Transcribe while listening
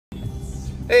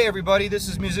Hey everybody, this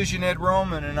is musician Ed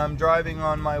Roman, and I'm driving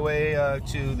on my way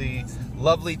to the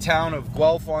lovely town of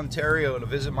Guelph, Ontario to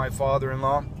visit my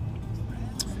father-in-law.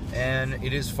 And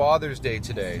it is Father's Day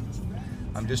today.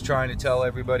 I'm just trying to tell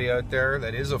everybody out there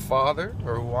that is a father,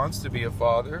 or who wants to be a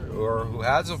father, or who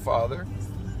has a father,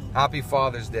 happy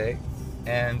Father's Day,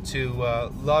 and to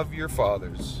love your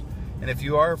fathers. And if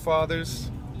you are fathers,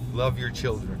 love your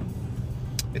children.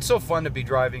 It's so fun to be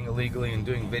driving illegally and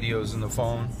doing videos on the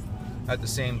phone at the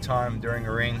same time during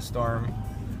a rainstorm,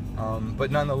 but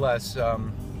nonetheless,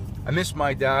 I miss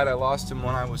my dad. I lost him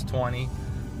when I was 20,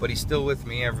 but he's still with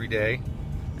me every day,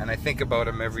 and I think about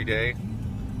him every day,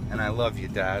 and I love you,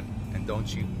 Dad, and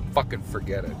don't you fucking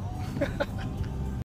forget it.